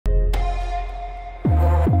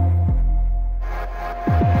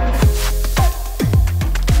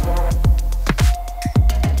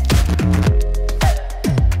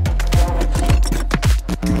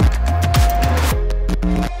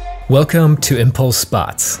Welcome to Impulse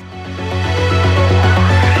Spots.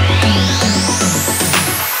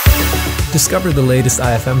 Discover the latest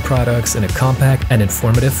IFM products in a compact and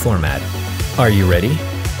informative format. Are you ready?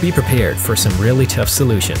 Be prepared for some really tough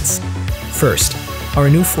solutions. First, our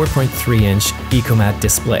new 4.3-inch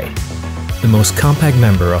ecomatDiplay, the most compact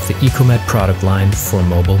member of the ecomat product line for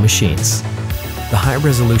mobile machines. The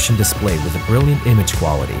high-resolution display with a brilliant image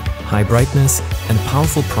quality, high brightness, and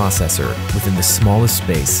powerful processor within the smallest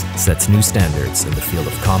space sets new standards in the field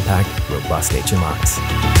of compact, robust HMIs.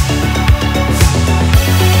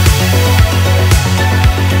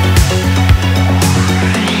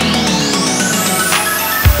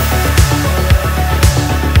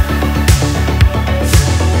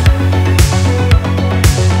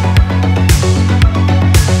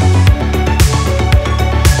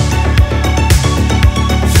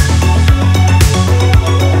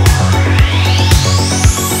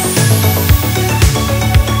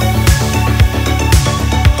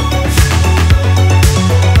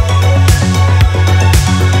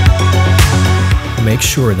 Make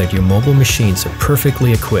sure that your mobile machines are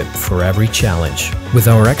perfectly equipped for every challenge. With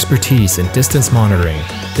our expertise in distance monitoring,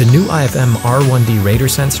 the new IFM R1D radar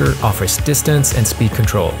sensor offers distance and speed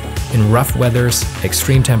control in rough weathers,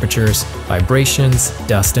 extreme temperatures, vibrations,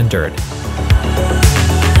 dust and dirt.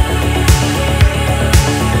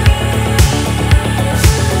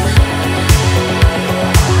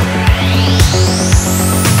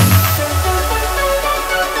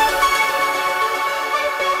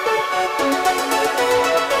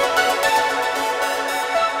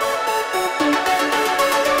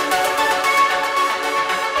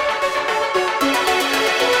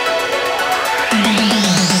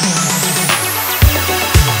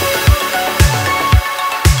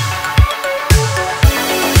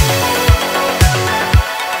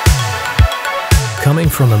 Coming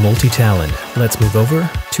from a multi-talent, let's move over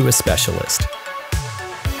to a specialist.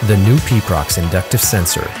 The new Prox inductive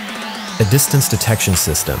sensor, a distance detection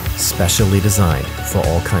system specially designed for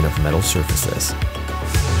all kinds of metal surfaces.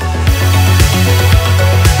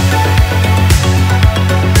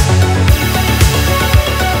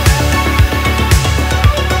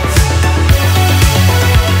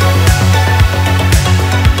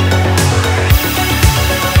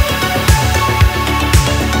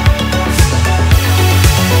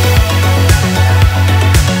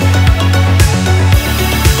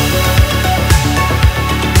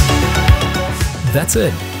 That's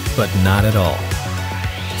it, but not at all.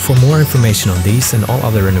 For more information on these and all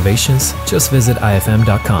other innovations, just visit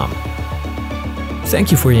ifm.com.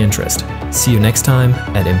 Thank you for your interest. See you next time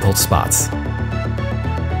at Impulse Spots.